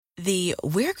the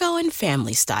We're Going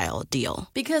Family Style deal.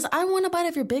 Because I want a bite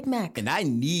of your Big Mac. And I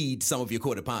need some of your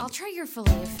Quarter Pounder. I'll try your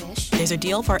Filet-O-Fish. There's a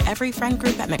deal for every friend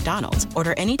group at McDonald's.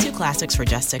 Order any 2 classics for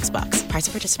just $6. Price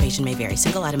of participation may vary.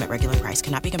 Single item at regular price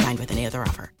cannot be combined with any other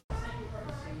offer.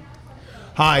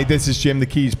 Hi, this is Jim the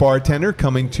Keys bartender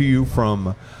coming to you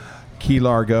from Key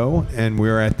Largo, and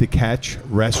we're at the Catch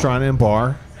Restaurant and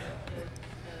Bar.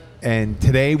 And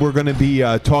today we're going to be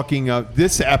talking,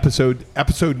 this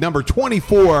episode number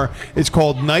 24, is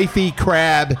called Knifey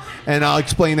Crab, and I'll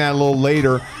explain that a little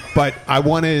later. But I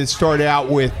want to start out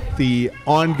with the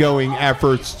ongoing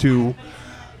efforts to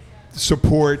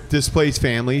support displaced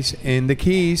families in the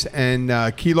Keys,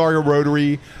 and Key Largo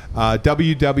Rotary,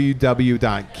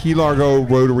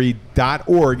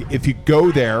 www.keylargorotary.org. If you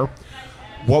go there,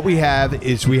 what we have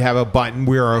a button.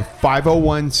 We're a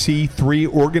 501c3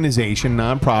 organization,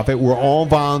 nonprofit. We're all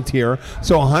volunteer.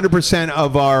 So 100%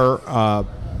 of our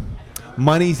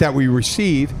monies that we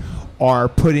receive are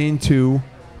put into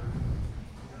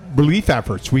relief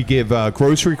efforts. We give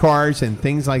grocery cards and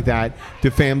things like that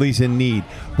to families in need.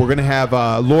 We're going to have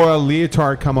Laura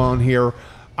Leotard come on here.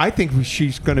 I think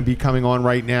she's going to be coming on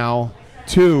right now,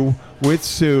 too, with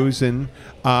Susan.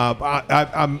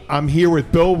 I'm here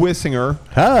with Bill Wissinger.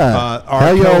 Hi.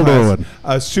 How y'all doing?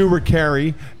 Sue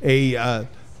Riccari, a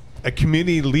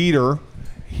community leader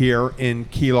here in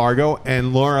Key Largo,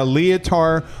 and Laura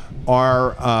Leotard,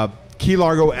 our Key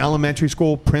Largo Elementary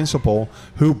School principal,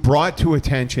 who brought to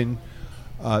attention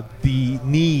the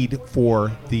need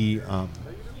for the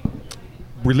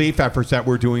relief efforts that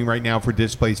we're doing right now for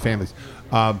displaced families.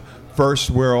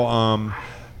 First, I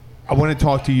want to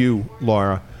talk to you,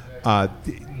 Laura.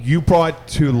 You brought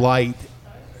to light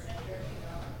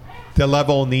the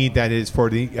level of need that is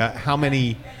for the how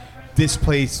many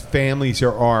displaced families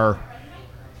there are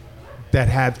that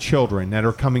have children that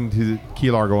are coming to Key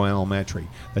Largo Elementary.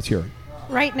 Let's hear it.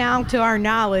 Right now, to our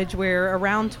knowledge, we're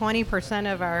around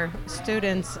 20% of our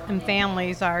students and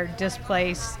families are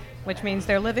displaced, which means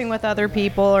they're living with other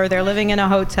people, or they're living in a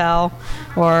hotel,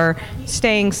 or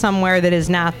staying somewhere that is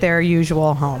not their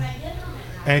usual home.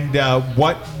 And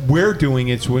what we're doing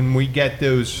is when we get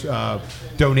those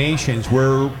donations,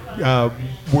 we're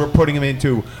putting them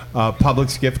into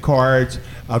Publix gift cards,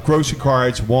 grocery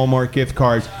cards, Walmart gift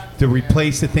cards to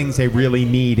replace the things they really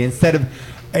need. Instead of,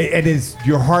 it is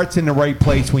your heart's in the right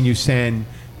place when you send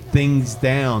things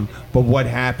down, but what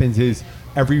happens is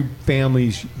every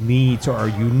family's needs are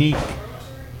unique.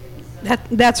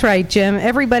 That's right, Jim.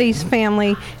 Everybody's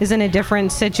family is in a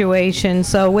different situation.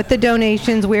 So with the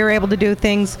donations, we were able to do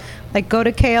things like go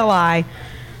to KLI,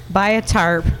 buy a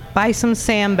tarp, buy some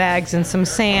sandbags and some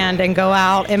sand, and go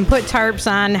out and put tarps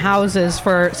on houses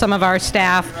for some of our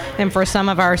staff and for some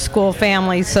of our school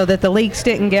families so that the leaks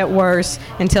didn't get worse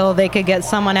until they could get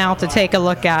someone out to take a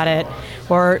look at it.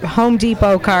 Or Home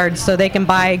Depot cards so they can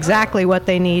buy exactly what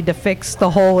they need to fix the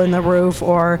hole in the roof,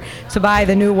 or to buy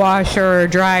the new washer or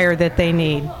dryer that they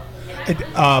need.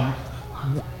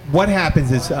 What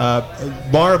happens is,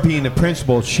 Laura being the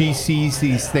principal, she sees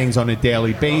these things on a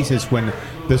daily basis. When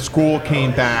the school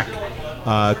came back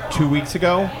 2 weeks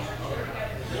ago,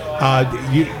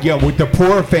 with the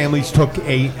poorer families took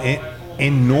an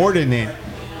inordinate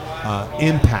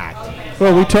impact.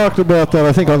 Well, we talked about that,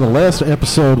 I think, on the last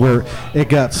episode, where it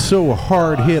got so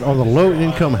hard hit on the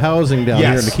low-income housing down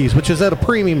here in the Keys, which is at a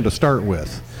premium to start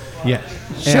with. Yeah.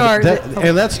 Sure.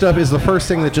 And that stuff is the first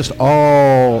thing that just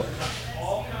all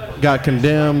got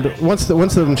condemned. Once the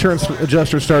insurance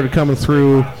adjusters started coming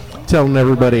through, telling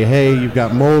everybody, hey, you've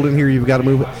got mold in here, you've got to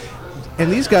move it.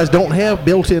 And these guys don't have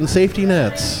built-in safety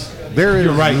nets. There is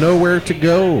nowhere to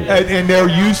go. And they're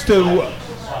used to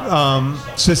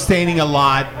sustaining a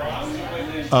lot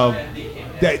of,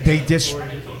 they just,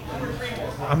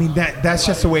 I mean, that's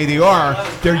just the way they are.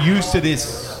 They're used to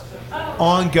this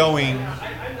ongoing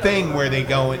thing where they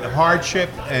go into hardship,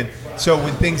 and so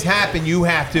when things happen, you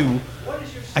have to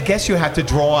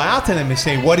draw out to them and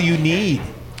say, what do you need?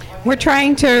 We're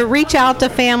trying to reach out to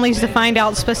families to find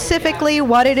out specifically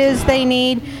what it is they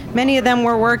need. Many of them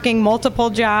were working multiple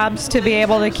jobs to be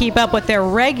able to keep up with their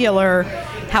regular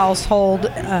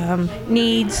household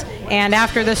needs. And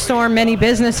after the storm, many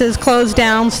businesses closed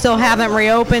down, still haven't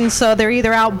reopened, so they're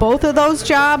either out both of those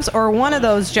jobs or one of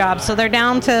those jobs. So they're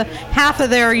down to half of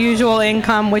their usual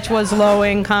income, which was low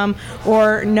income,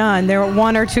 or none. They're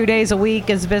 1 or 2 days a week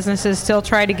as businesses still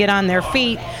try to get on their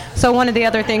feet. So one of the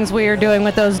other things we are doing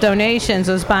with those donations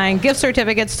is buying gift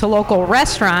certificates to local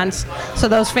restaurants, so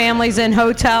those families in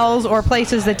hotels or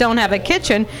places that don't have a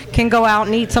kitchen can go out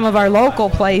and eat some of our local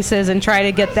places and try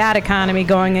to get that economy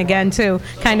going again too,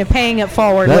 kind of pay paying it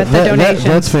forward with the donations.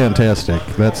 That's fantastic.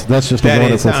 That's just a That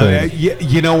wonderful is, thing.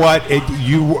 you know what?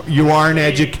 You are an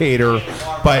educator,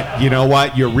 but you know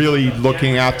what? You're really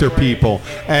looking after people,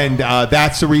 and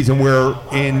that's the reason we're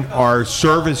in our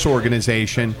service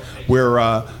organization. We're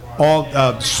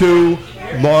all Sue,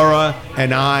 Laura,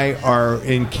 and I are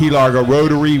in Key Largo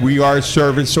Rotary. We are a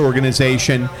service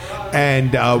organization,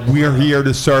 and we're here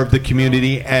to serve the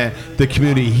community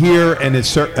here and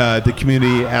the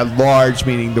community at large,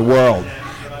 meaning the world.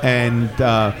 And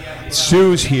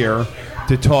Sue's here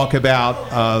to talk about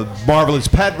Marvelous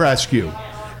Pet Rescue,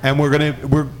 and we're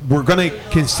gonna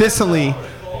consistently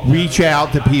reach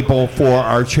out to people for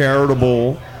our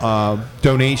charitable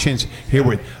donations here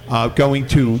with going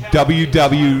to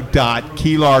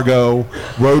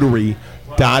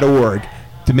www.keylargorotary.org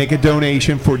to make a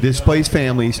donation for displaced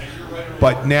families.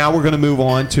 But now we're going to move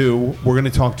on to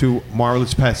talk to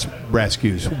Marvelous Pet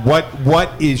Rescues.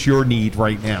 What is your need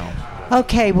right now?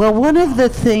 Okay, well, one of the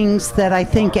things that I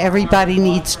think everybody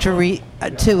needs to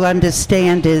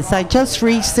understand is I just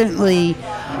recently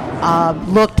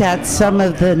looked at some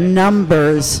of the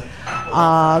numbers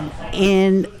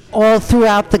in all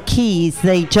throughout the Keys.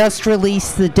 They just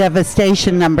released the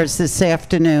devastation numbers this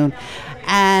afternoon,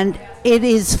 and it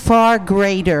is far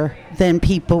greater than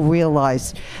people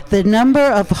realize. The number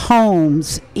of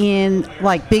homes in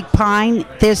like Big Pine,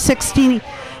 there's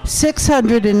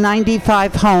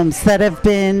 695 homes that have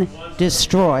been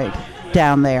destroyed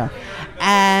down there.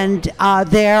 And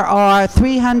there are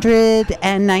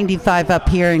 395 up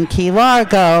here in Key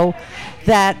Largo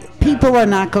that people are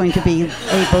not going to be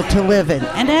able to live in.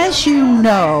 And as you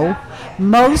know,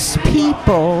 most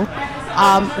people,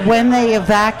 when they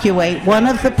evacuate, one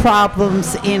of the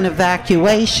problems in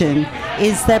evacuation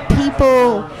is that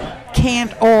people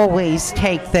can't always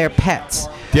take their pets.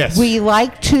 Yes. We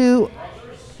like to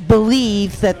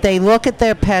believe that they look at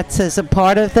their pets as a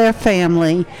part of their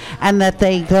family and that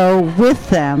they go with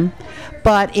them.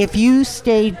 But if you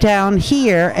stayed down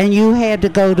here and you had to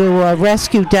go to a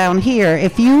rescue down here,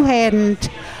 if you hadn't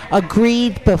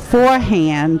agreed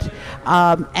beforehand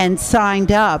and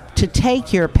signed up to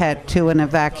take your pet to an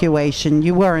evacuation,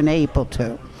 you weren't able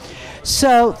to.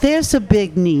 So there's a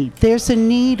big need. There's a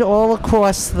need all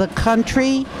across the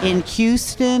country, in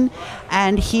Houston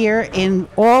and here in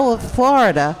all of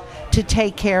Florida, to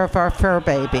take care of our fur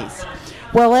babies.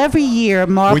 Well, every year,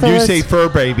 Marvelous... When you say fur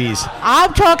babies...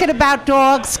 I'm talking about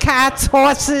dogs, cats,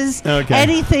 horses,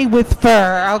 anything with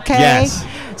fur, okay? Yes.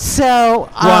 So,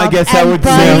 well, I guess that would be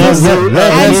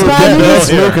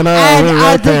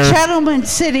the gentleman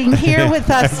sitting here with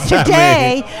us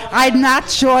today, I'm not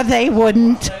sure they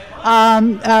wouldn't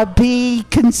be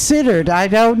considered. I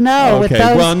don't know.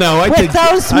 Okay. With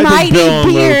those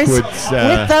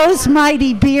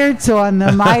mighty beards on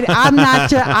them,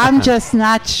 I'm just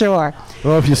not sure.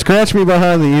 Well, if you scratch me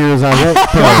behind the ears, I won't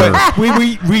tell her.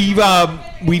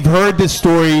 We've heard the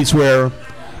stories where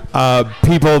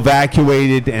people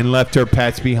evacuated and left their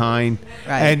pets behind,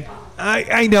 right. And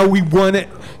I know we want it.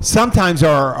 Sometimes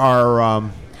our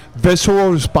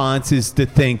visceral response is to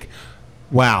think,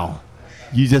 "Wow,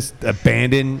 you just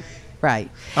abandoned." Right.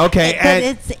 Okay, but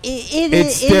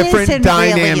it's different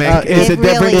dynamic. Really, it's a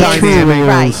different dynamic.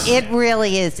 Right. It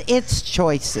really is. It's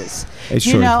choices. It's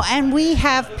you true. know, and we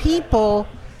have people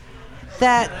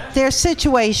that their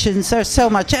situations are so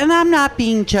much, and I'm not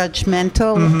being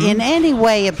judgmental in any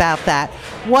way about that.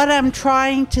 What I'm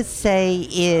trying to say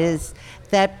is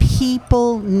that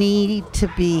people need to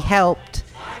be helped.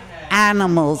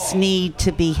 Animals need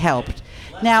to be helped.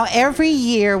 Now, every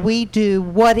year we do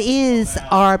what is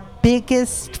our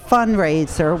biggest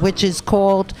fundraiser, which is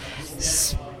called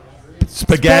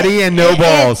Spaghetti and No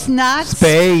Balls. It's not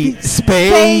Spaghetti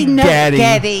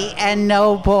and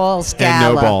No Balls Gala.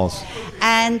 And No Balls.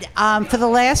 And for the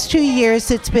last 2 years,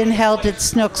 it's been held at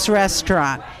Snook's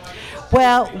Restaurant.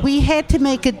 Well, we had to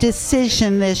make a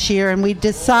decision this year, and we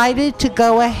decided to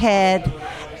go ahead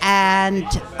and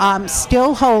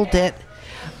still hold it,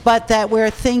 but that we're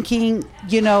thinking,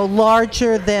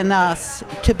 larger than us,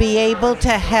 to be able to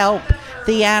help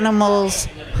the animals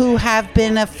who have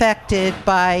been affected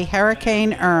by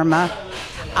Hurricane Irma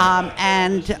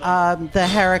and the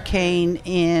hurricane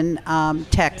in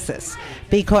Texas,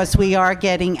 because we are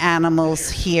getting animals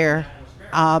here.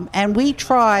 And we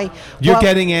try... You're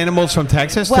getting animals from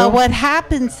Texas, well, too? what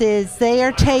happens is they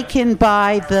are taken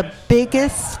by the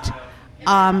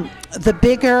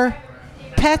bigger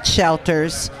pet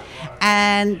shelters,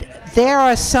 and there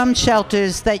are some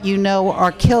shelters that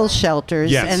are kill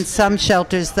shelters, yes, and some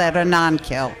shelters that are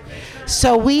non-kill.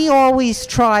 So we always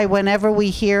try, whenever we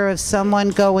hear of someone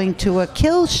going to a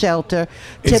kill shelter,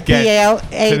 Is to get be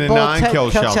to the able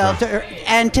non-kill to shelter.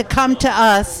 and to come to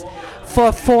us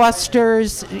for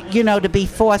fosters, to be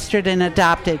fostered and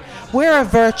adopted. We're a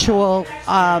virtual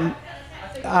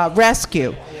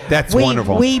rescue. That's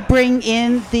wonderful. We bring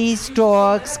in these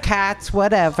dogs, cats,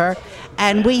 whatever,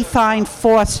 and we find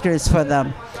fosters for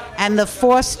them. And the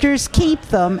fosters keep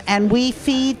them, and we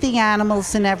feed the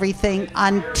animals and everything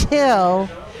until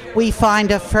we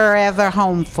find a forever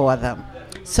home for them.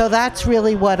 So that's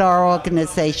really what our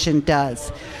organization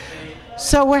does.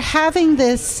 So we're having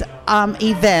this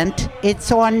event.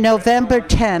 It's on November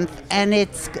 10th, and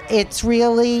it's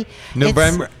really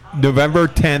November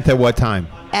 10th at what time?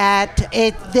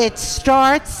 It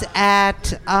starts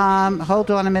at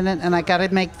hold on a minute, and I got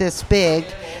to make this big.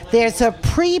 There's a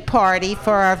pre-party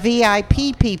for our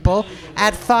VIP people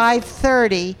at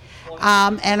 5:30.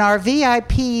 And our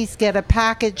VIPs get a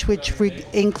package which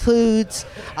includes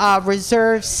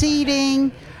reserved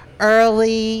seating,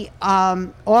 early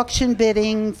auction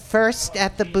bidding, first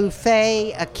at the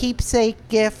buffet, a keepsake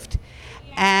gift,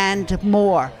 and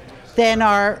more. Then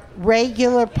our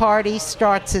regular party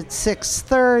starts at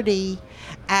 6:30,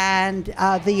 and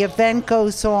the event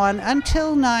goes on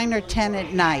until 9 or 10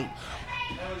 at night.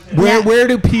 Where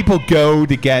do people go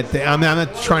to get I'm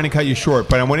not trying to cut you short,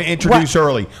 but I want to introduce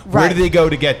early. Where do they go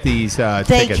to get these tickets?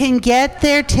 They can get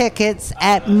their tickets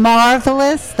at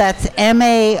Marvelous, that's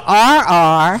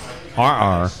MARR.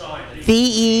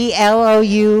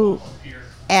 VELOUS,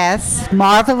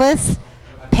 Marvelous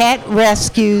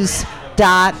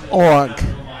PetRescues.org.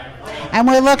 And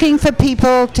we're looking for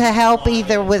people to help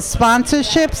either with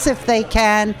sponsorships if they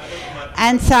can,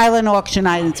 and silent auction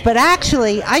items. But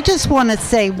actually, I just want to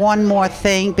say one more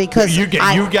thing, because you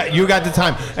got the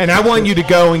time, and I want you to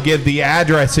go and give the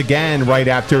address again right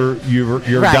after you're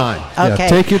right. done. Okay. Yeah,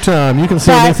 take your time. You can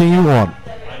say anything you want.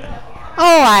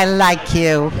 Oh, I like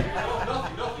you.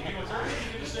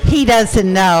 He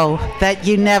doesn't know that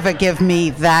you never give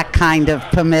me that kind of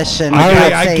permission.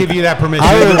 I give you that permission.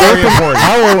 I will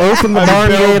open the barn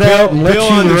Bill, gate out and let Bill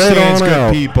you right understands on good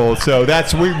out. people, so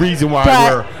that's the reason why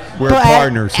we're but,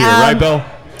 partners here, right, Bill?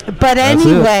 But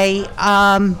anyway,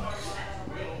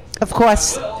 of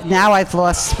course, now I've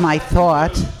lost my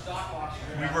thought.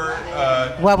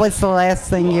 What was the last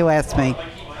thing you asked me?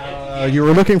 You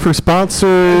were looking for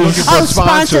sponsors.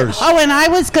 Sponsors. Oh, and I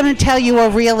was going to tell you a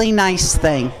really nice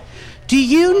thing. Do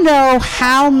you know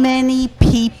how many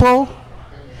people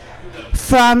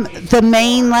from the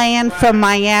mainland, from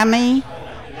Miami,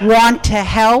 want to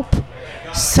help?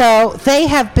 So they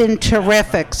have been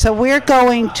terrific. So we're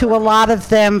going to a lot of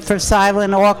them for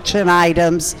silent auction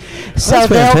items. So That's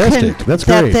fantastic. That's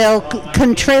great. they'll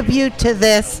contribute to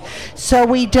this, so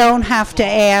we don't have to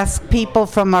ask people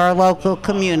from our local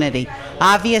community.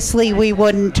 Obviously, we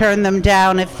wouldn't turn them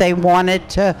down if they wanted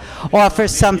to offer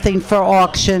something for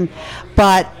auction,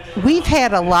 but we've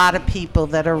had a lot of people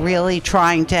that are really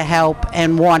trying to help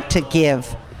and want to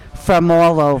give from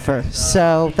all over.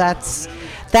 So that's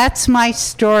my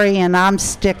story, and I'm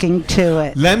sticking to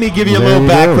it. Let me give you a little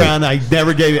background. I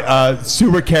never gave it.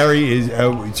 Sue Carey is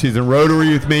she's in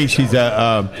Rotary with me. She's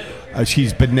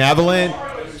she's benevolent.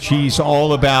 She's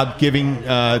all about giving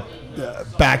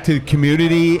back to the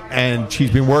community, and she's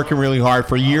been working really hard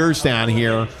for years down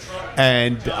here.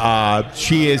 And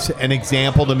she is an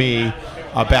example to me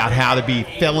about how to be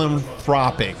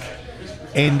philanthropic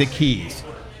in the Keys.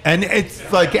 And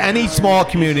it's like any small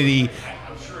community,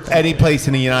 any place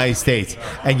in the United States.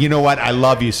 And you know what? I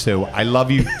love you, Sue. I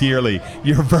love you dearly.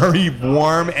 You're very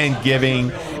warm and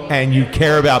giving, and you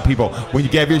care about people. When you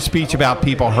give your speech about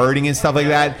people hurting and stuff like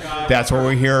that, that's what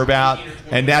we hear about.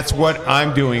 And that's what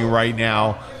I'm doing right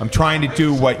now. I'm trying to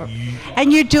do what you...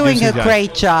 And you're doing a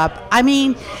great job. I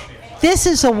mean, this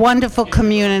is a wonderful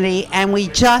community, and we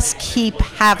just keep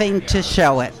having to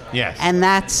show it. Yes. And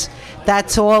that's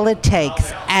all it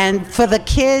takes. And for the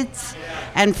kids...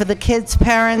 And for the kids'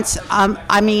 parents,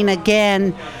 I mean,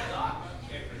 again,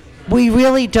 we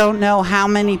really don't know how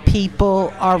many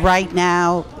people are right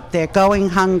now. They're going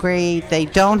hungry. They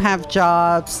don't have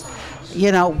jobs.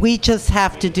 You know, we just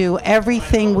have to do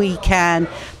everything we can,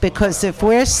 because if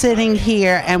we're sitting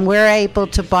here and we're able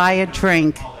to buy a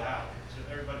drink,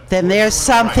 then there's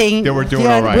something. Then we're doing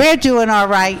all right. We're doing all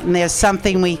right, and there's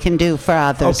something we can do for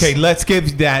others. Okay, let's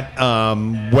give that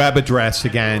web address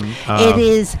again. It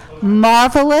is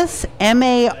Marvelous,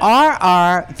 MARRVELEOUS,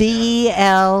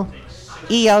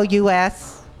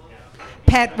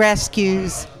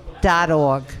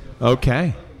 PetRescues.org.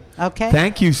 Okay. Okay.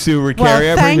 Thank you, Sue Ricari.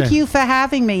 Well, thank you for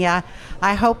having me.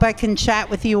 I hope I can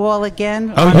chat with you all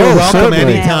again. Oh, you're welcome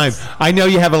certainly. anytime. I know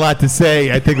you have a lot to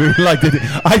say. I think we'd like to.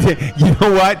 You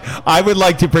know what? I would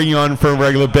like to bring you on for a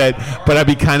regular bit, but I'd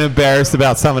be kind of embarrassed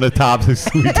about some of the topics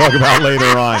we talk about later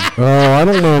on. Oh, I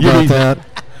don't know about that.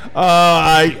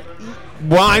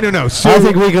 Well, I don't know. Sue, I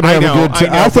think we could have a good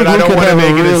time. I think but I we don't could want to have a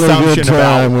make an really good assumption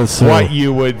time about with Sue. what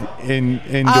you would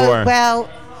endure. Oh, well,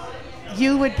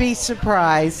 you would be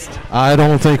surprised. I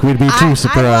don't think we'd be too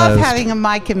surprised. I love having a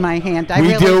mic in my hand. I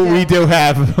we really do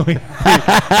have we do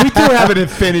have an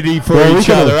affinity for Well, we each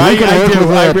can- other. we I can work with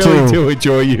I that, really too. do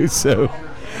enjoy you, Sue.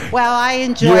 Well, I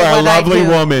enjoy You what are a lovely I do.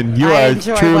 woman. You I are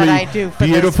enjoy truly what I do for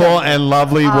beautiful this and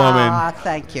lovely woman. Ah,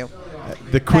 thank you.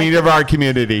 The queen of our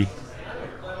community.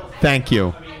 Thank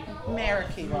you. Mayor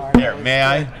Keelar. Here, may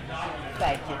I?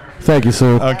 Thank you. Thank you,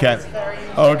 Sue. Okay.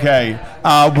 Okay.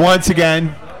 Once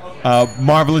again,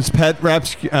 Marvelous Pet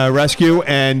Rescue,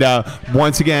 and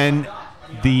once again,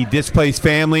 the Displaced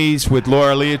Families with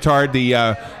Laura Leotard,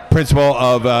 the principal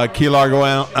of Key Largo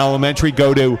Elementary.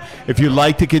 Go to, if you'd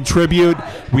like to contribute,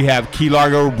 we have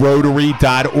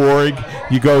KeyLargoRotary.org.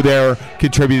 You go there,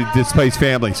 contribute to Displaced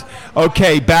Families.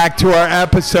 Okay, back to our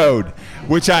episode,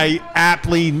 which I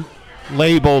aptly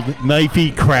labeled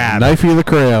Knifey Crab. Knifey the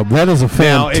Crab. That is a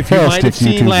Now, fantastic if you might have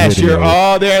seen YouTube last video. year,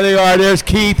 oh, there they are. There's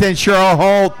Keith and Cheryl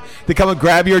Holt. They come and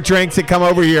grab your drinks and come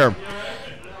over here.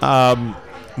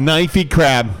 Knifey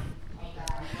Crab.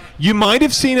 You might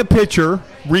have seen a picture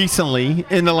recently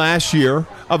in the last year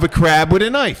of a crab with a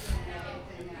knife.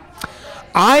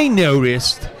 I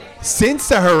noticed since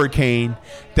the hurricane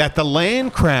that the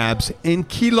land crabs in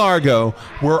Key Largo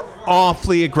were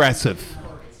awfully aggressive.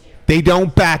 They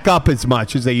don't back up as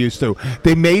much as they used to.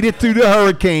 They made it through the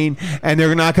hurricane, and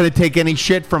they're not going to take any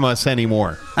shit from us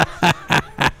anymore.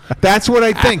 That's what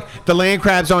I think. The land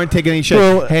crabs aren't taking any shit.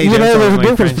 Well, hey, you know, there's there's a my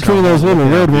difference French between those doll. little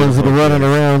Yeah, red ones that are beautiful. running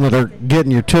around that are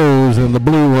getting your toes and the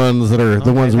blue ones that are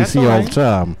the ones we that's see all all right. the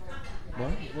time.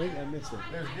 There's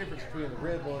a difference between the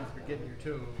red ones that are getting your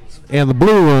toes and the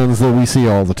blue ones that we see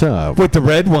all the time. With the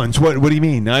red ones, what do you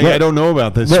mean? I don't know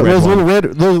about this red Those one. little red,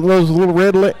 those little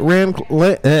red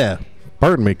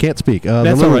pardon me, can't speak.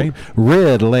 That's the little all right.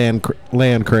 red land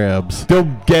crabs. They'll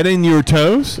get in your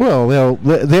toes? Well,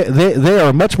 they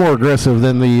are much more aggressive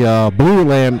than the blue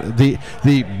land, the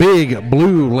big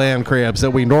blue land crabs that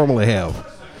we normally have.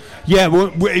 Yeah,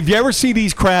 if you ever see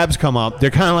these crabs come up, they're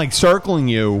kind of like circling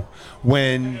you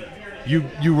when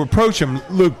you approach them.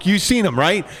 Luke, you've seen them,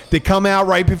 right? They come out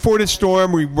right before the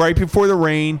storm, right before the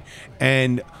rain,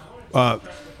 and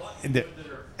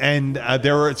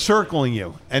they're circling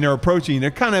you, and they're approaching you.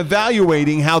 They're kind of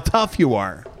evaluating how tough you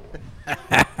are.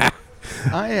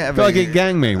 I have Feel like a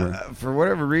gang member. For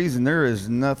whatever reason, there is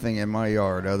nothing in my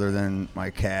yard other than my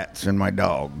cats and my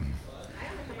dog.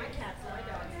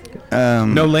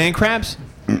 No land crabs?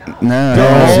 No, They're I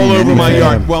haven't all seen over my anything.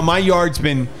 yard. Well, my yard's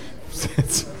been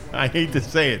since, I hate to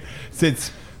say it,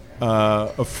 since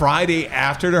a Friday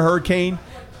after the hurricane.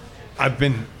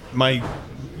 My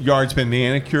yard's been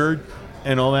manicured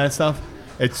and all that stuff.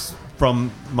 It's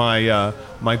from my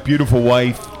my beautiful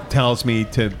wife tells me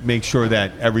to make sure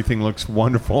that everything looks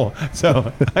wonderful.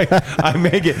 So I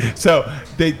make it. So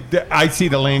I see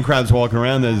the land crabs walking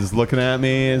around, they're just looking at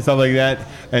me and stuff like that,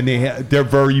 and they're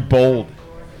very bold.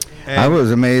 And I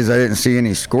was amazed I didn't see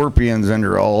any scorpions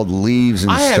under all the leaves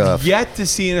and I stuff. have yet to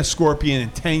see a scorpion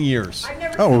in 10 years.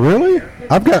 Oh, really?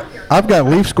 I've got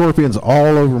leaf scorpions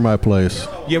all over my place.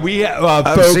 Yeah, we have,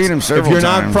 I've folks, seen 'em if several you're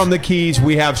not times. from the Keys,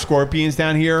 we have scorpions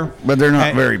down here. But they're not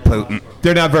And very potent.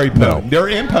 They're not very potent. They're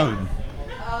impotent.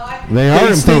 They are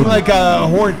They sting impotent. like a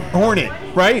hornet,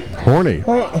 right? Horny.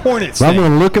 Hornet I'm sting.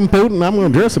 going to look impotent. I'm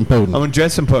going to dress impotent. I'm going to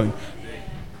dress impotent.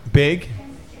 Big?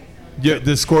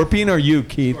 The scorpion or you,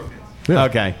 Keith? Yeah.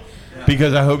 Okay.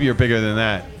 Because I hope you're bigger than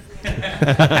that.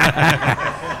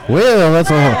 Well, that's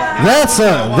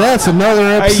another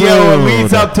episode. Hey, yo, it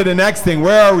leads up to the next thing.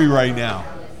 Where are we right now?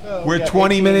 We're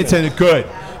 20 minutes and good.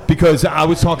 Because I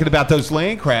was talking about those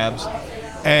land crabs,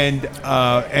 and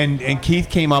Keith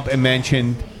came up and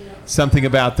mentioned something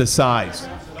about the size.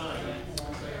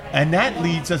 And that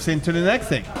leads us into the next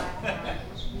thing.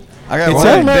 I got It's one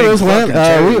a big There's fucking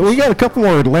land, toad. we got a couple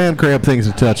more land crab things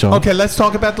to touch on. Okay, let's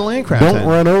talk about the land crabs. Don't then.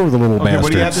 run over the little Okay, bastards.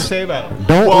 what do you have to say about it?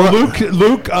 Don't well,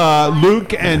 run-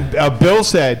 Luke, and Bill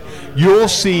said you'll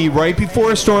see right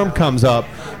before a storm comes up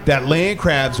that land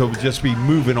crabs will just be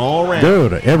moving all around.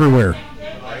 Dude, everywhere.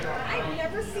 I've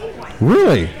never seen one.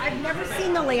 Really? I've never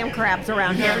seen the lamb crabs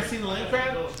around here. seen the land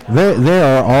crab? They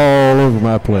are all over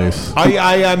my place.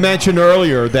 I mentioned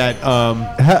earlier that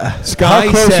Sky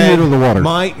how close are said you to the water?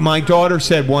 My daughter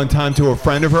said one time to a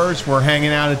friend of hers, we're hanging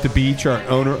out at the beach, our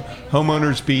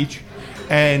homeowner's beach,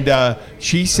 And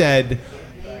she said,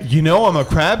 "You know, I'm a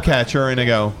crab catcher." And I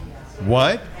go,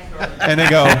 "What?" And I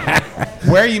go,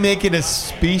 "Where are you making a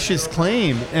specious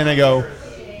claim?" And I go,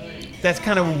 "That's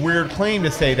kind of a weird claim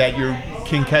to say that you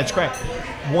can catch crab."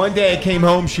 One day I came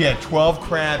home, she had 12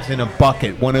 crabs in a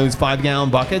bucket, one of those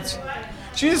 5-gallon buckets.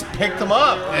 She just picked them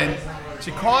up and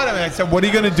she caught them. And I said, "What are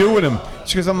you going to do with them?"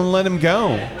 She goes, "I'm going to let them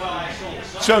go."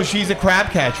 So she's a crab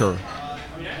catcher.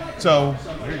 So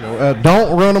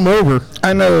don't run them over.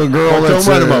 I know a girl don't that's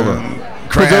run them over.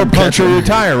 Because they'll crab puncture catcher. your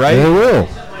tire, right? They will.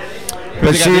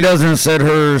 But she doesn't set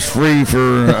hers free for,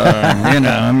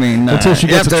 I mean, Until she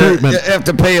you gets have a to, treatment. You have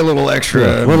to pay a little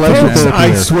extra. Folks,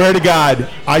 I swear to God,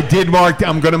 I did mark.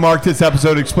 I'm going to mark this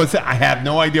episode explicit. I have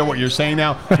no idea what you're saying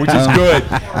now, which is good.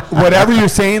 Whatever you're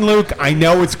saying, Luke, I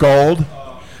know it's gold,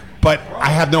 but I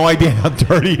have no idea how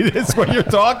dirty it is when you're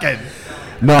talking.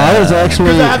 No, I was actually.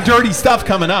 Because I have dirty stuff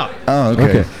coming up. Oh,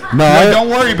 okay. No, don't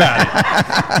worry about it.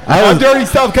 I have dirty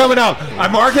stuff coming up. I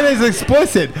mark it as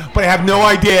explicit, but I have no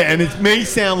idea. And it may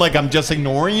sound like I'm just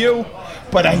ignoring you,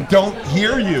 but I don't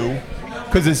hear you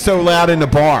because it's so loud in the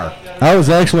bar. I was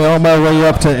actually on my way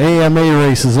up to AMA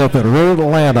races up at Road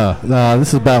Atlanta. This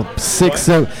is about 6,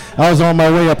 7. I was on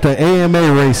my way up to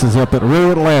AMA races up at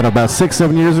Road Atlanta about 6,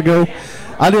 7 years ago.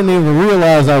 I didn't even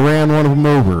realize I ran one of them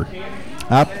over.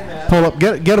 I pull up,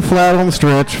 get a flat on the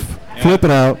stretch, flip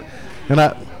it out, and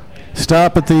I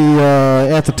stop at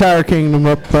the Tire Kingdom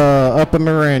up in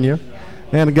Naranja,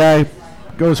 and the guy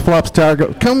goes, flops tire,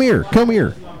 goes, come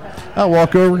here. I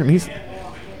walk over and he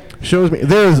shows me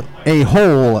there's a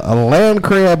land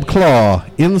crab claw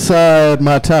inside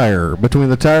my tire, between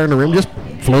the tire and the rim, just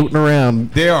floating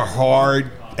around. They are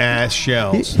hard ass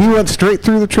shells. He went straight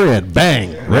through the tread,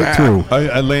 bang, right through.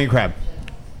 A land crab.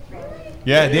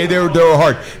 Yeah, they're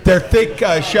hard. They're thick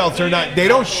shells. They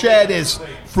don't shed as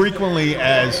frequently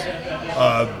as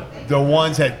the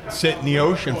ones that sit in the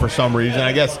ocean for some reason.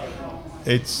 I guess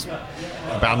it's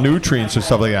about nutrients or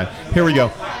stuff like that. Here we go.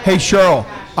 Hey, Cheryl.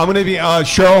 I'm going to be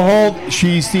Cheryl Holt.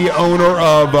 She's the owner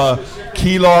of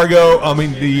Key Largo.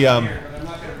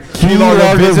 Key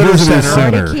Largo Visitor Center.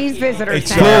 Florida Keys Visitor It's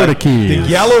Center. Florida Keys. The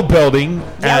yellow building.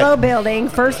 Yellow building.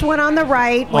 First one on the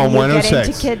right when On you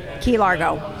 106. get into Key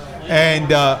Largo. And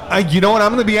you know what?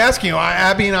 I'm going to be asking you.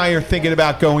 Abby and I are thinking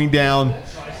about going down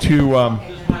to,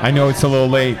 I know it's a little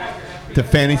late, to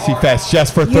Fantasy Fest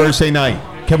just for Thursday night.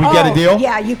 Can we get a deal?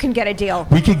 Yeah, you can get a deal.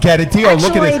 We can get a deal. Actually,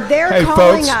 Look at this. they're Hey,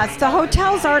 calling folks, us. The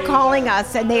hotels are calling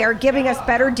us, and they are giving us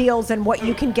better deals than what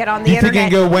you can get on the You think you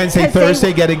internet. can go Wednesday, 'Cause they-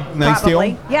 Thursday, get a nice probably.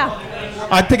 deal? Yeah.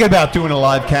 I'm thinking about doing a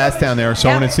live cast down there, so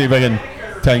I want to see if I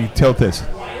can tilt this.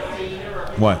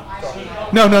 What?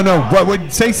 No.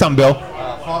 What? Say something, Bill.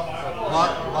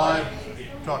 Live,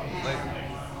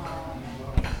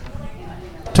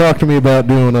 talk to me about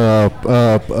doing a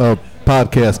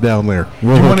podcast down there.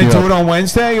 We'll You hook want to do up. it on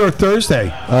Wednesday or Thursday?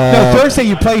 No, Thursday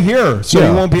you play here, so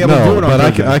you won't be able to do it on but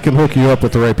Thursday. I can hook you up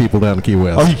with the right people down in Key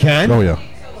West. Oh, you can? Oh, yeah.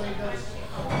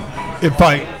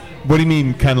 What do you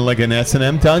mean, kind of like an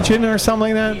S&M dungeon or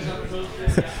something like that?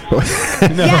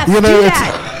 Yes, You know, do it's-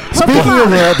 that. Speaking of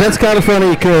that, that's kind of funny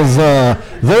because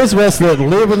those of us that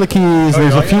live in the Keys,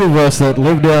 there's a few of us that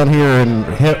live down here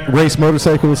and race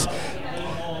motorcycles.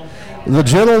 The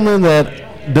gentleman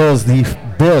that does the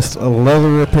best leather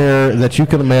repair that you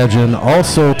can imagine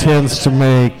also tends to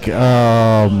make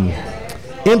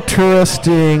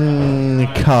interesting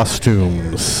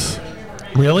costumes.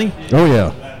 Really? Oh,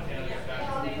 yeah.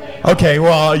 Okay,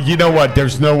 well, you know what?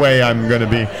 There's no way I'm going to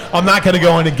be. I'm not going to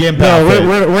go into GIMP No, outfit.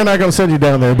 we're not going to send you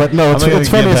down there. But no, it's I'm gonna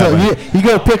funny. get It's that like,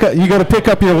 you got to pick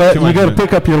up your leathers. You got to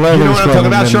pick up your leathers. You know what I'm from talking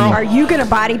about, them and- Cheryl? Are you going to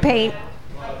body paint?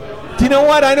 Do you know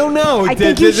what? I don't know. I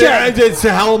think you should. It's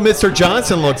how Mr.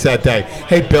 Johnson looks that day.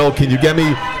 Hey, Bill, can you get me?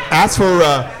 Ask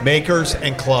for Makers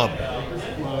and Club.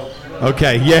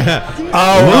 Okay, yeah.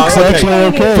 Luke's actually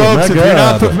okay. Folks, My if you're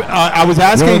not, God. I was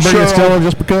asking You wanna bring us Cheryl. down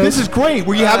just because? This is great.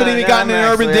 We haven't even gotten an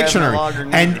I'm Urban actually Dictionary. having a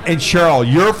lager And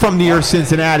Cheryl, you're from near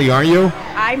Cincinnati, aren't you?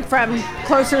 I'm from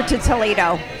closer to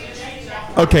Toledo,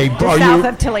 Okay, just are south you?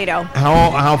 of Toledo.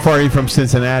 How far are you from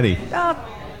Cincinnati?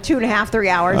 2.5, 3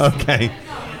 hours. Okay,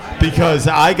 because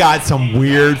I got some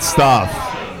weird stuff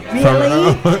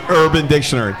Really? from Urban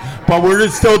Dictionary. But we're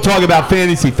gonna still talking about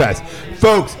Fantasy Fest.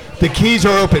 Folks, the keys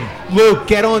are open. Luke,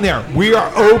 get on there. We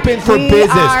are open for We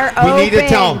business. are We need to open.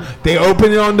 tell them. They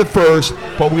open it on the 1st,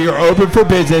 but we are open for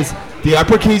business. The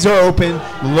upper keys are open.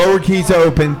 The lower keys are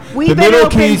open. We've the been middle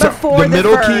open keys before the the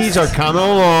middle 1st. keys are coming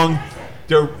along.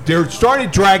 They're starting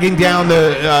dragging down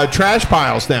the trash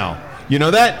piles now. You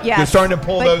know that? Yes. They're starting to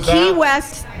pull but those Key out.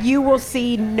 West, you will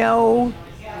see no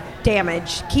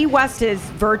damage. Key West is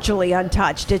virtually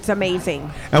untouched. It's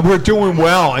amazing. And we're doing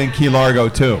well in Key Largo,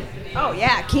 too. Oh,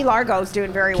 yeah. Key Largo's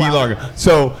doing very Key well. Largo.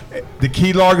 So the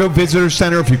Key Largo Visitor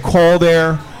Center, if you call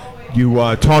there, you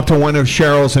talk to one of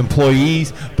Cheryl's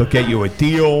employees, they'll get you a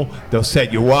deal. They'll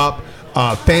set you up.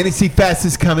 Fantasy Fest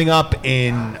is coming up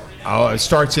in, it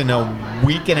starts in a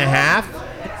week and a half.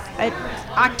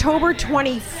 October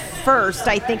 21st,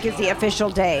 I think, is the official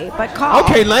day. But call.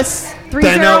 Okay, let's. 305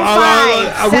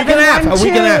 a week and a half. A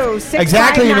week and a half. 712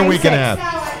 Exactly in a week and a 6596.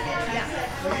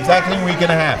 half. Exactly a week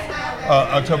and a half.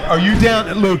 October. Are you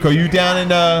down, Luke? Are you down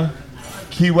in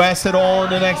Key West at all in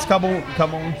the next couple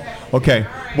weeks? Okay.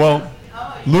 Well,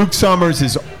 Luke Summers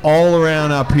is all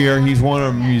around up here. He's one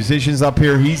of the musicians up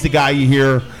here. He's the guy you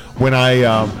hear when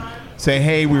I say,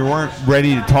 "Hey, we weren't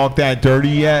ready to talk that dirty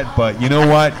yet," but you know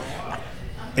what?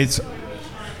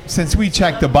 Since we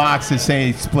checked the box to say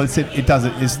explicit,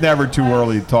 it's never too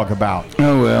early to talk about.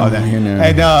 Oh, well, that. you know.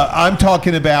 And I'm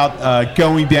talking about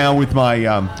going down with my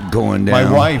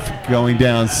my wife, going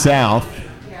down south.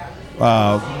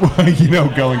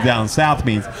 Going down south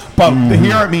means, but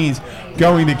here it means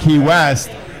going to Key West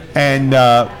and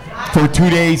for 2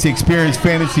 days experience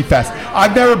Fantasy Fest.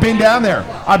 I've never been down there.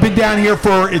 I've been down here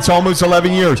it's almost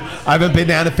 11 years. I haven't been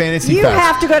down to Fantasy You Fest.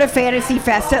 have to go to Fantasy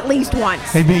Fest at least once.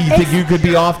 Hey, you think you could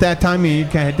be off that time? You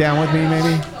can head down with me,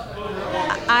 maybe?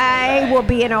 I will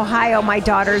be in Ohio. My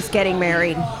daughter's getting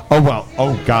married. Oh, well.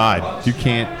 Oh, God. You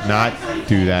can't not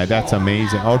do that. That's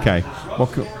amazing. Okay. Well,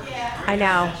 cool. I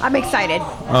know. I'm excited.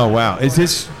 Oh, wow. Is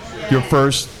this your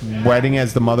first wedding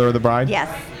as the mother of the bride? Yes.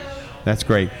 That's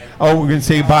great. Oh, we're going to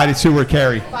say bye to Sue or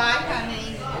Carrie. Bye,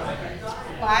 honey.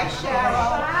 Bye,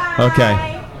 Cheryl.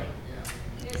 Okay.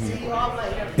 See you all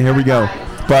later. Here we go.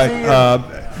 But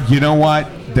you know what?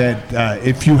 That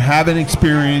if you haven't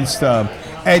experienced, and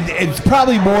it's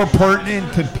probably more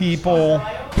pertinent to people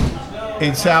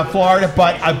in South Florida,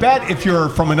 but I bet if you're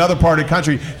from another part of the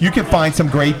country, you can find some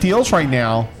great deals right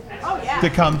now to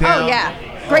come down. Oh, yeah.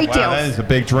 Great wow, deals. That is a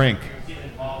big drink.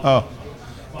 Oh,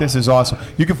 this is awesome.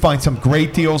 You can find some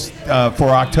great deals for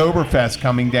Oktoberfest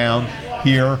coming down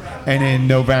here, and in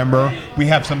November we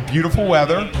have some beautiful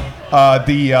weather.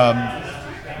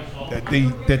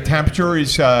 The temperature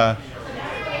is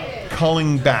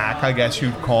culling back, I guess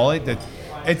you'd call it.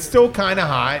 It's still kind of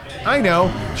hot. I know.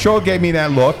 Cheryl gave me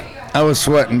that look. I was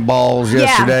sweating balls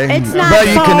yesterday. it's not but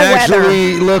you fall can weather.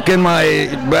 actually look in my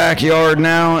backyard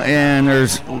now, and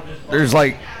there's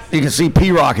like you can see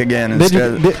P-Rock again. Did you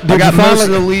I got most finally- of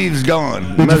the leaves gone.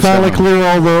 Did you Most of finally them. clear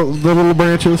all the little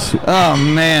branches? Oh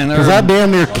man, Because I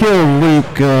damn near killed Luke.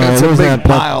 It's a what was big that,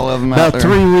 pile of 'em out About there.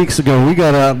 3 weeks ago, we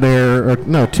got out there. Or,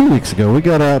 no, 2 weeks ago, we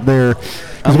got out there.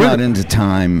 'cause I'm we- not into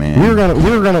time, man.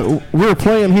 we were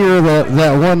playing here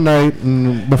that one night,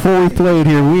 and before we played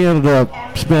here, we ended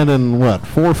up spending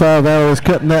 4 or 5 hours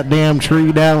cutting that damn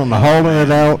tree down and hauling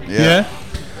it out. Yeah.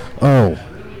 Oh.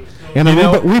 And You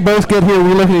then know- we both get here,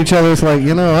 we look at each other, it's like, I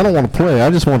don't want to play. I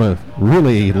just want to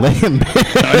really lay in bed.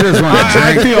 I just want to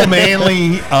I drink. feel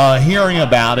manly hearing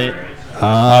about it.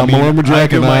 I'm mean, a lumberjack I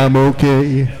do and my- I'm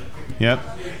okay. Yep.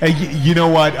 Hey, you know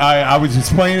what? I was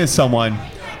explaining to someone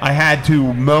I had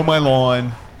to mow my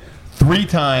lawn 3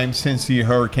 times since the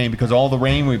hurricane because all the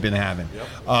rain we've been having.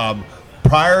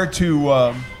 Prior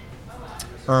to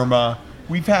Irma,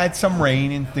 we've had some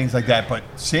rain and things like that, but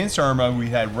since Irma, we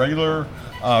had regular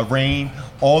rain.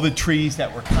 All the trees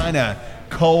that were kind of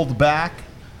culled back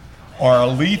are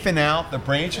leafing out. The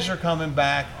branches are coming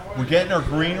back. We're getting our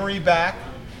greenery back.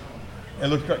 It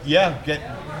looks great. Yeah, get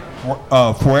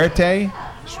Fuerte,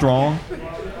 strong.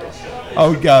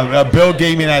 Oh, Bill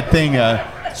gave me that thing,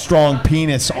 strong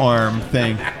penis arm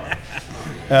thing.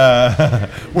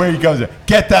 Where he goes,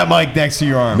 get that mic next to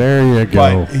your arm. There you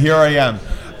go. But here I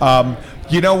am.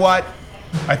 You know what?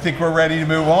 I think we're ready to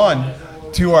move on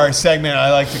to our segment I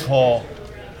like to call.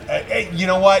 You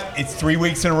know what? It's 3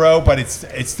 weeks in a row, but it's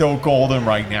still golden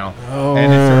right now.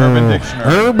 And it's the Urban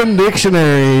Dictionary. Urban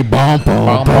Dictionary. Bum, bum,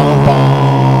 Bum, bum,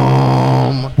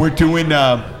 bum, bum. We're doing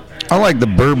I like the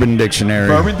Bourbon Dictionary.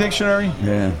 Bourbon Dictionary.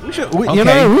 Yeah. We should Well, I'm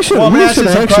we asking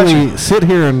should some actually questions. sit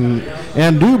here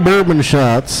and do bourbon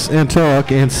shots and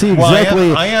talk and see Well,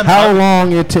 exactly I am- how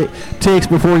long it takes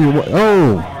before you.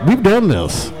 Oh, we've done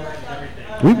this.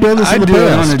 We've done this I in the do it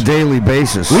past. on a daily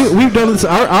basis. We've done this.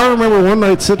 I remember one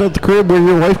night sitting at the crib where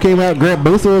your wife came out, grabbed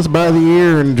both of us by the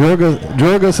ear, and drug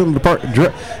us into the park,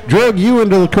 drug you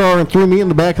into the car, and threw me in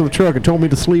the back of the truck, and told me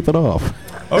to sleep it off.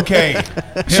 Okay,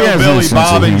 She has no Hillbilly sense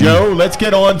Bob of and humor. Joe, let's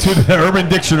get on to the Urban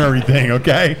Dictionary thing,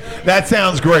 okay? That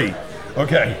sounds great.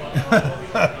 Okay.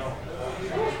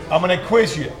 I'm going to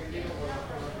quiz you.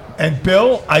 And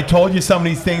Bill, I told you some of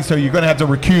these things, so you're going to have to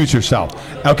recuse yourself.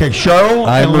 Okay, Cheryl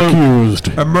I'm and Luke.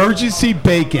 recused. Emergency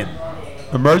bacon.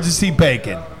 Emergency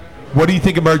bacon. What do you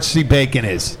think emergency bacon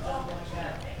is?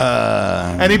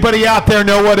 Anybody out there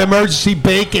know what emergency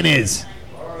bacon is?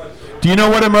 Do you know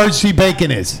what emergency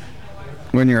bacon is?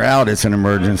 When you're out, it's an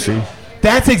emergency.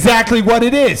 That's exactly what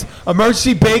it is.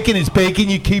 Emergency bacon is bacon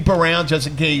you keep around just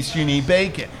in case you need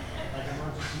bacon.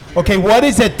 Okay, what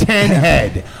is a 10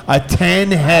 head? A 10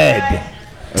 head.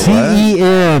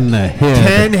 TEN.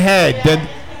 10 head.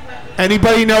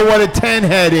 Anybody know what a 10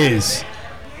 head is?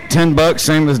 $10,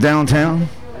 same as downtown.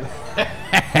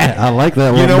 I like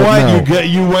that one. You know but what? no.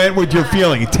 You went with your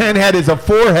feeling. 10 head is a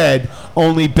 4 head,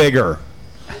 only bigger.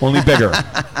 Only bigger.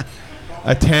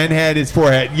 A 10 head is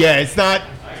 4 head. Yeah, it's not,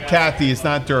 Kathy, it's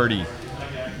not dirty.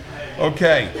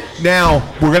 Okay. Now,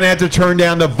 we're going to have to turn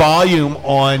down the volume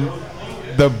on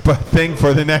the thing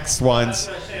for the next ones.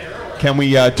 Can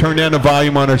we turn down the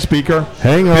volume on our speaker?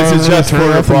 Hang on. This is just for turn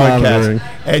the off the monitoring.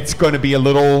 broadcast. It's going to be a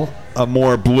little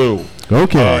more blue.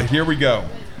 Okay. Here we go.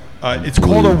 It's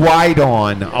called a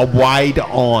wide-on. A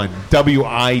wide-on.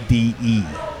 W-I-D-E.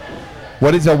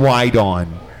 What is a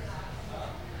wide-on?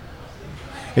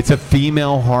 It's a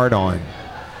female hard-on.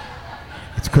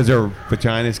 It's because her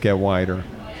vaginas get wider.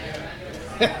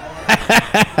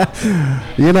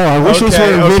 You know, I wish this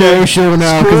were a video show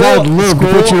now because I'd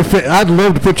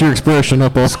love to put your expression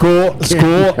up on School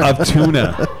of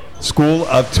Tuna. School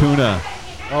of Tuna.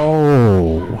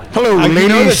 Oh. Hello, you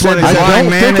know ladies. this one is- Blind I don't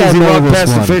man think I as he know walked this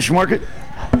past the one. fish market.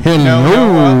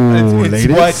 Hello, It's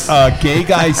ladies. what gay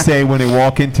guys say when they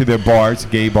walk into their bars,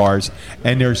 gay bars,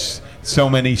 and there's so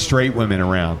many straight women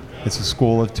around. It's a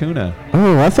school of tuna.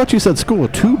 Oh, I thought you said school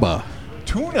of tuba.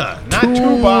 Tuna, not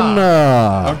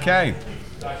tuba. Okay.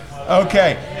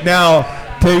 Okay. Now,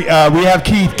 we have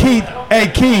Keith. Keith, hey,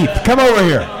 Keith, come over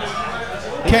here.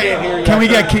 Can we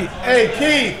get Keith? Hey,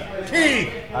 Keith.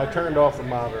 I turned off the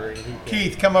monitoring.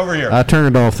 Keith, come over here. I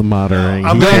turned off the monitoring.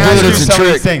 I'm going to ask you It's a some of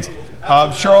these trick. things.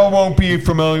 Cheryl won't be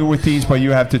familiar with these, but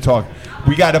you have to talk.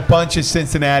 We got a bunch of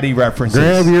Cincinnati references.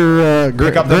 Grab your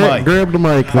Pick up the mic. Grab the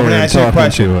mic I'm there gonna and ask you a talk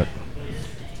question. into it.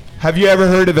 Have you ever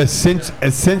heard of a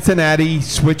Cincinnati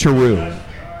switcheroo?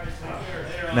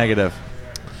 Negative.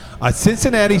 A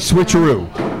Cincinnati switcheroo.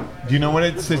 Do you know what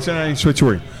it's Cincinnati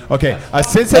switcheroo? Okay, a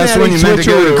Cincinnati That's when you meant to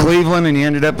go to switcheroo. Cleveland and you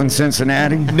ended up in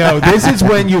Cincinnati. No, this is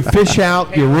when you fish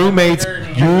out your roommate's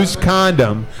used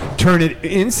condom, turn it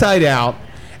inside out,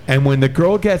 and when the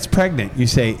girl gets pregnant, you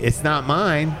say, "It's not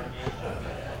mine."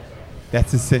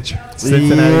 That's a Cincinnati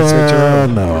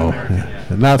switcheroo.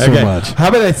 No, not so Okay. much. How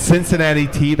about a Cincinnati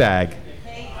tea bag?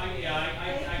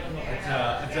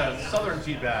 It's a southern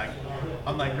tea bag,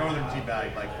 unlike northern tea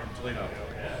bag, like from Toledo.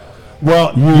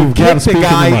 Well, You've you gotta kick speak the in the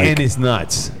guy mic. in his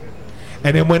nuts,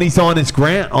 and then when he's on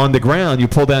the ground, you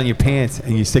pull down your pants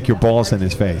and you stick your balls in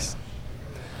his face.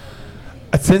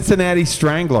 A Cincinnati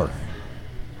strangler.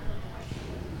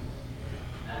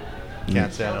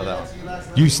 Can't say I know that one.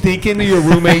 You sneak into your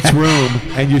roommate's room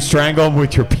and you strangle him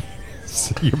with your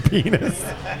penis. Your penis.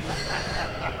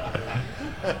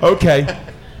 Okay.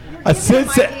 A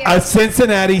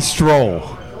Cincinnati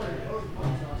stroll.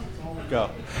 Go.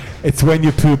 It's when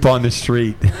you poop on the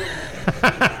street.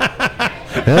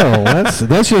 Hell, that's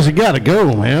just you gotta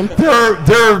go, man.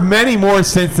 There are many more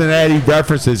Cincinnati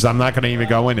references. I'm not going to even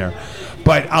go in there.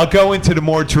 But I'll go into the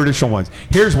more traditional ones.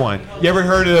 Here's one. You ever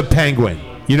heard of the penguin?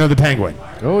 You know the penguin?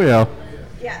 Oh yeah.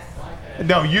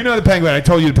 No, you know the penguin. I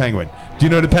told you the penguin. Do you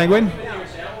know the penguin?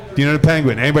 Do you know the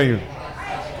penguin? Anybody?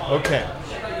 Okay.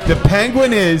 The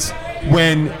penguin is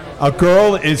when a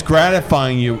girl is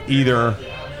gratifying you either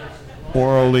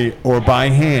orally or by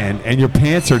hand, and your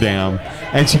pants are down,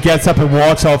 and she gets up and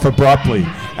walks off abruptly,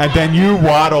 and then you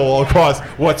waddle across.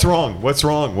 What's wrong? What's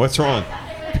wrong? What's wrong?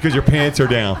 Because your pants are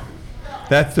down.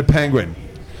 That's the penguin.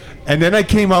 And then I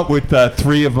came up with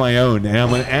 3 of my own, and I'm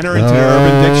going to enter into the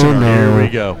Urban Dictionary. no. Here we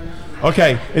go.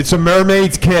 Okay, it's a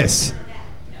mermaid's kiss.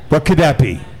 What could that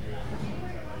be?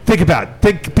 Think about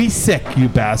it. Be sick, you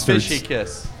bastards. Fishy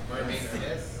kiss.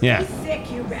 Yeah. Sick,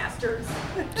 you bastards.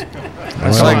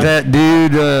 It's like that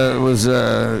dude was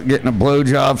getting a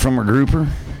blowjob from a grouper.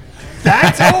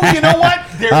 That's you know what?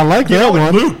 I like you that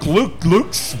know what? one.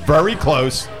 Luke's very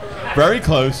close. Very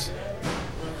close.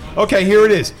 Okay, here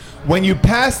it is. When you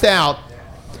passed out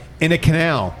in a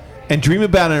canal and dream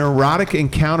about an erotic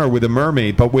encounter with a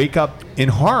mermaid, but wake up in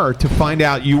horror to find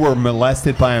out you were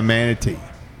molested by a manatee.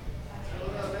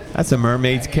 That's a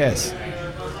mermaid's kiss.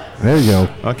 There you go.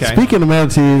 Okay. Speaking of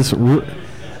manatees,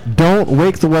 don't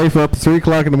wake the wife up at 3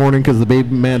 o'clock in the morning because the baby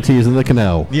manatee is in the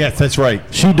canal. Yes, that's right.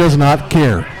 She does not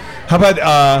care. How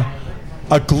about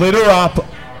a glitter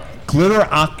glitter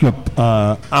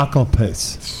octopus.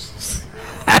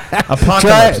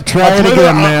 Try it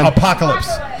again, man. Apocalypse.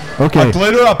 Okay. A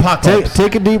glitter apocalypse.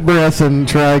 Take a deep breath and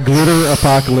try glitter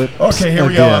apocalypse. Okay, here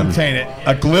we go. I'm saying it.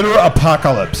 A glitter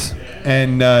apocalypse.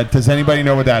 And does anybody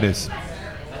know what that is?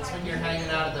 That's when you're hanging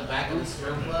out at the back of the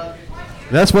strip club.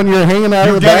 That's when you're hanging out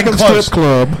at the back of the strip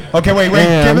club. Okay, wait.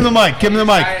 Give him the mic. Give him the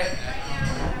mic.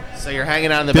 So you're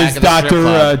hanging out in the back of the strip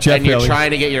club, and you're trying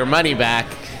to get your money back,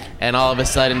 and all of a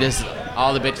sudden, just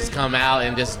all the bitches come out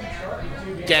and just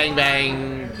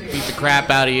gangbang, beat the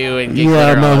crap out of you, and get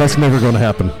glitter no, on that's never going to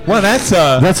happen. Well, that's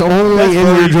only in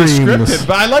your dreams. Descriptive,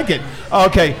 but I like it.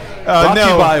 Okay. Brought to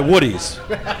you by Woody's.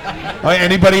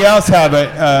 Anybody else have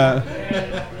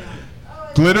it?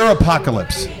 Glitter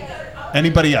apocalypse.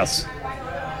 Anybody else?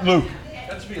 Luke.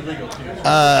 That should be illegal too.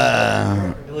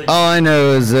 All I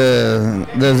know is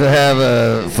does it have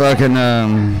a fucking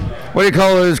what do you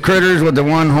call those critters with the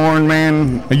one horn,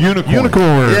 man? A unicorn.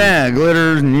 Unicorn. Yeah,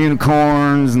 glitters and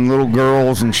unicorns and little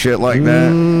girls and shit like that.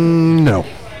 No.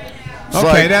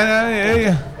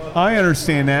 Okay, I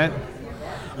understand that.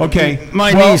 Okay,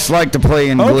 my niece liked to play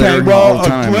in glitter all the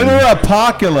time. A glitter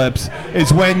apocalypse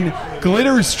is when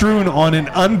glitter is strewn on an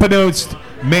unbeknownst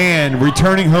man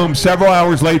returning home several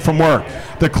hours late from work.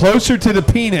 The closer to the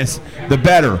penis, the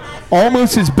better.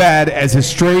 Almost as bad as a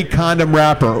stray condom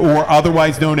wrapper, or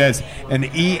otherwise known as an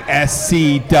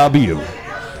ESCW.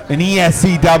 An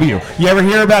ESCW. You ever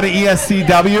hear about an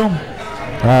ESCW?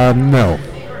 No.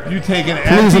 You take an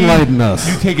Please enlighten us.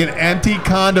 You take an empty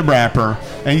condom wrapper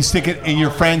and you stick it in your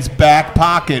friend's back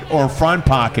pocket or front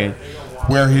pocket,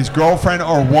 where his girlfriend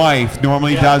or wife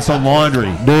normally does the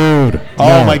laundry. Dude.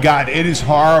 Oh my God, it is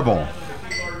horrible.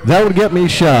 That would get me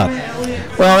shot.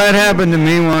 Well, that happened to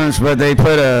me once, but they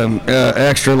put a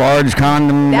extra large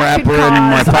condom wrapper in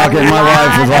my pocket. And my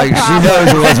wife was like, she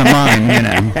knows it wasn't mine, you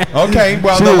know. Okay,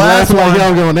 well, She the was last laughing like one.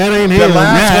 y'all going, that ain't The him.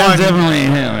 last one. Definitely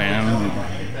him, man.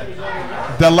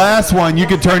 The last one, you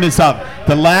could turn this up.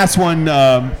 The last one,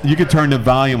 you could turn the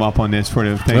volume up on this for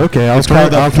the thing. Okay, I'll it's turn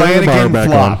called the bar Flanagan back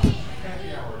Flop. on.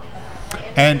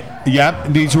 And yep,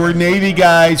 these were Navy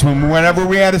guys. Whenever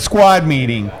we had a squad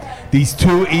meeting, these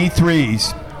two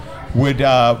E3s would,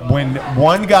 when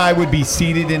one guy would be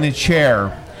seated in a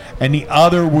chair, and the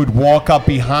other would walk up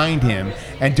behind him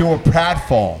and do a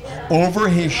pratfall over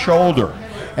his shoulder,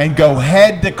 and go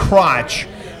head to crotch,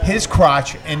 his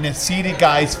crotch in the seated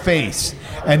guy's face,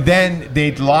 and then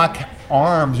they'd lock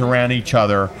arms around each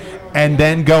other, and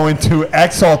then go into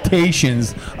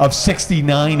exaltations of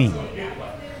 60-90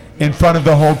 in front of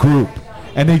the whole group,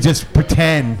 and they just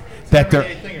pretend that they're.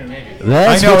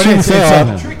 That's I know what it you is. said.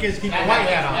 The trick is keep your white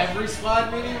hat on. Every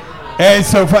squad meeting? And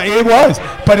so it was,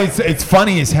 but it's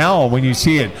funny as hell when you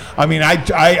see it. I mean, I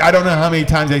don't know how many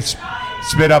times I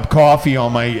spit up coffee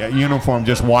on my uniform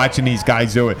just watching these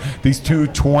guys do it. These two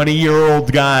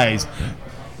 20-year-old guys,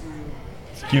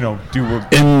 do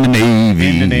in the Navy.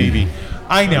 In the Navy.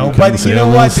 I know, but you know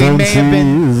what? They may have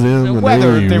been,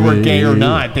 whether they were gay or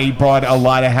not, they brought a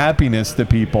lot of happiness to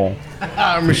people.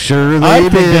 I'm sure I they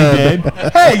think did. they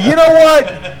did. Hey, you know what?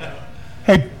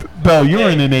 Hey, Bill, you were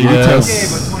in the Navy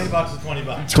Yes. too. Okay, but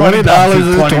 $20 is $20. $20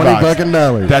 is $20 $20 fucking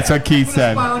dollars. That's what Keith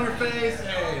said. Smile on your face.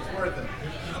 Hey, it's worth it.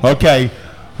 Okay.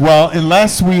 Well,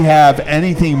 unless we have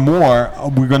anything more,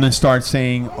 we're going to start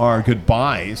saying our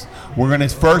goodbyes. We're going to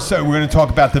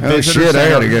talk about the visitor shit, I center.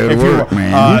 gotta go to If work,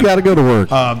 man. You got to go to work.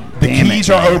 The Damn keys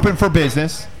it, are man. open for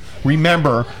business.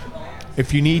 Remember,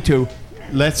 if you need to,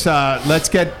 let's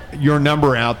get your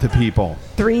number out to people.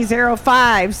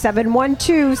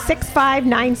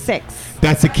 305-712-6596.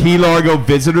 That's the Key Largo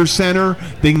Visitor Center.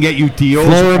 They can get you deals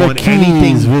Florida on Keys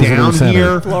anything Visitor down Center.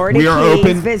 here. Florida we are Keys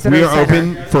open. Visitor We are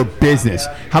Center. open for business.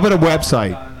 How about a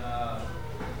website?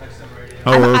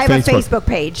 I or have a Facebook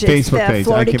page. It's Facebook the page.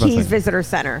 Florida I keep on Keys saying. Visitor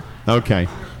Center. Okay,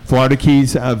 Florida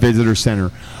Keys Visitor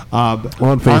Center. On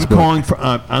I'm Facebook. calling for.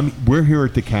 We're here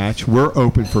at the Catch. We're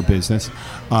open for business.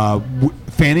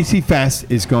 Fantasy Fest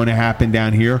is going to happen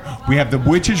down here. We have the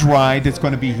Witches Ride that's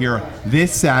going to be here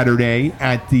this Saturday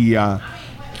at the.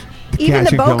 Even Catch the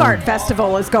and Go. Bogart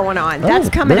Festival is going on. That's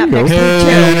coming there up you go. next week too.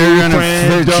 And they're going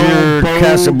Friend, to fit your don't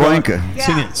Casablanca.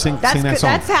 Sing it. Sing That's that good. song.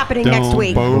 That's happening next Don't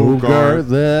week. Bogart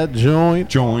that joint,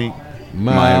 Joint.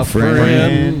 my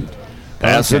friend.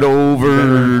 Pass it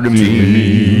over to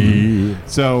me.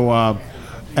 So,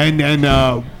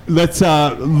 let's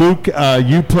Luke.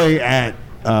 You play at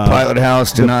Pilot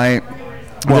House tonight.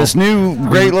 This new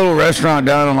great little restaurant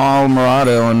down in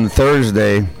Alvarado on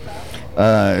Thursday.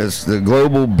 It's the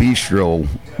Global Bistro.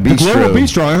 the Global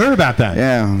Bistro. I heard about that.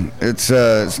 Yeah, it's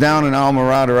down in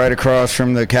Alvarado, right across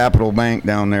from the Capital Bank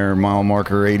down there, mile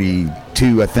marker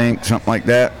 82, I think, something like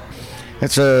that.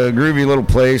 It's a groovy little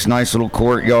place, nice little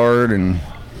courtyard, and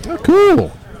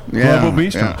cool. Yeah, Global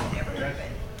Bistro.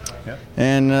 yeah.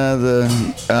 And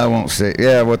I won't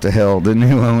say, what the hell? The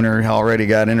new owner already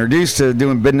got introduced to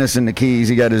doing business in the Keys.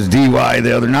 He got his DUI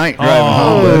the other night driving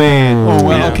home. Oh, man. Oh,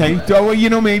 well, okay. So,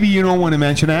 well, maybe you don't want to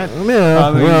mention that.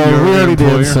 Yeah, we already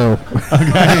did, so.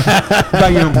 Okay.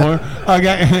 About your employer.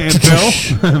 Okay.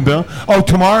 And Bill? Oh,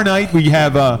 tomorrow night we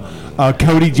have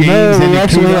Cody James and we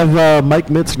actually have Mike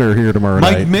Mitzner here tomorrow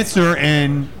night. Mike Mitzner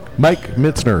and... Mike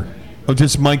Mitzner. Oh,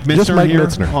 just Mike Mitzner Just Mike here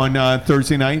Mitzner. on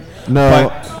Thursday night? No.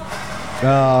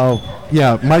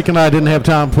 Mike and I didn't have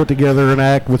time to put together an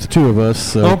act with the two of us.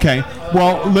 So. Okay.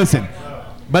 Well, listen.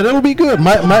 But it'll be good.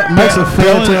 Mike's a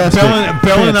fantastic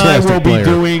Bill and I will player. be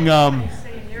doing...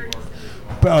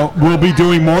 we'll be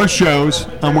doing more shows,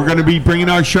 and we're going to be bringing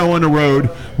our show on the road.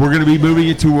 We're going to be moving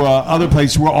it to other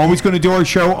places. We're always going to do our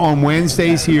show on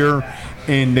Wednesdays here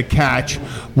in the Catch.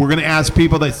 We're going to ask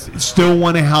people that still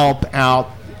want to help out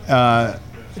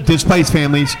displaced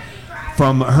families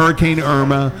from Hurricane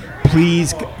Irma.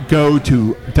 Please go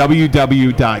to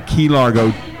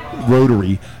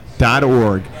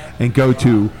www.keylargo.rotary.org and go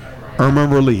to Irma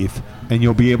Relief, and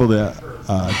you'll be able to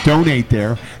donate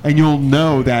there. And you'll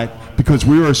know that because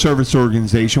we are a service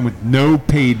organization with no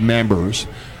paid members,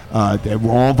 that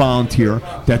we're all volunteer,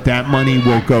 that money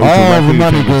will go all the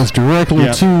money goes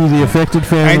directly to the affected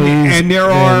families. And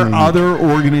there are other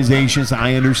organizations.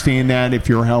 I understand that. If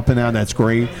you're helping out, that's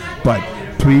great. But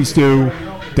please do.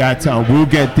 That's we'll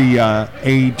get the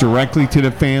aid directly to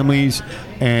the families.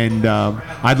 And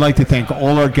I'd like to thank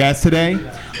all our guests today.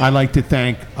 I'd like to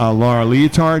thank Laura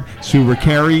Leotard, Sue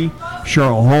Riccari,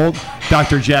 Cheryl Holt,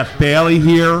 Dr. Jeff Bailey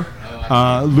here,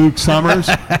 Luke Summers.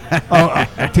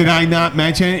 Did I not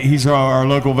mention it? He's our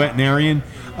local veterinarian.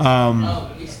 We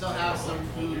still have some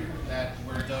food that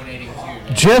we're donating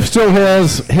to. Jeff still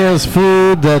has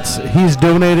food that's he's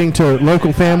donating to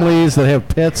local families that have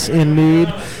pets in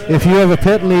need. If you have a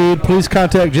pet in need, please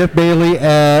contact Jeff Bailey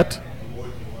at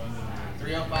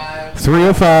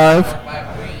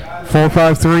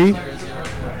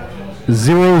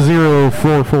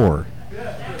 305-453-0044.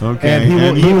 Okay. And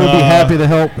he will be happy to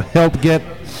help get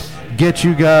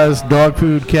you guys dog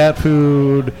food, cat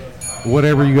food,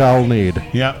 whatever you all need.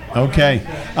 Yeah. Okay.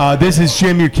 This is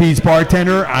Jim, your Keys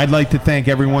bartender. I'd like to thank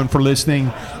everyone for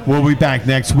listening. We'll be back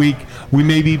next week. We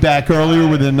may be back earlier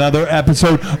with another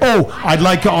episode. Oh, I'd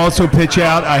like to also pitch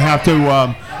out. I have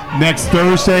to. Next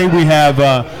Thursday we have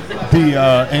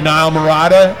in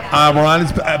Islamorada.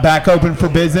 Islamorada's back open for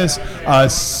business.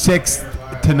 6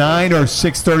 to 9 or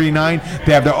 6:39.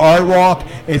 They have the art walk.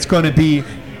 It's going to be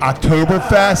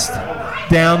Oktoberfest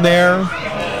down there.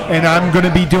 And I'm going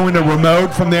to be doing a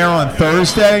remote from there on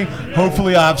Thursday.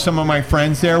 Hopefully I'll have some of my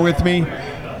friends there with me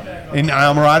in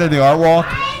Islamorada, the art walk.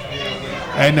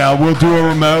 And we'll do a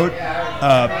remote.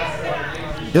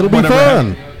 It'll be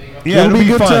fun. Yeah, it'll be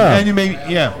good fun. time.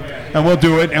 And we'll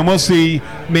do it. And we'll see.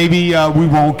 Maybe we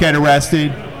won't get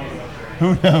arrested.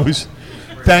 Who knows?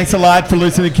 Thanks a lot for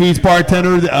listening to Keys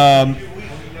Bartender.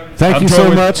 Thank you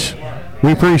so much.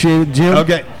 We appreciate it, Jim.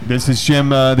 Okay. This is Jim,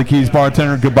 the Keys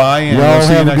Bartender. Goodbye. And y'all we'll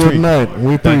see you have a next good week. night.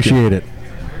 We appreciate it.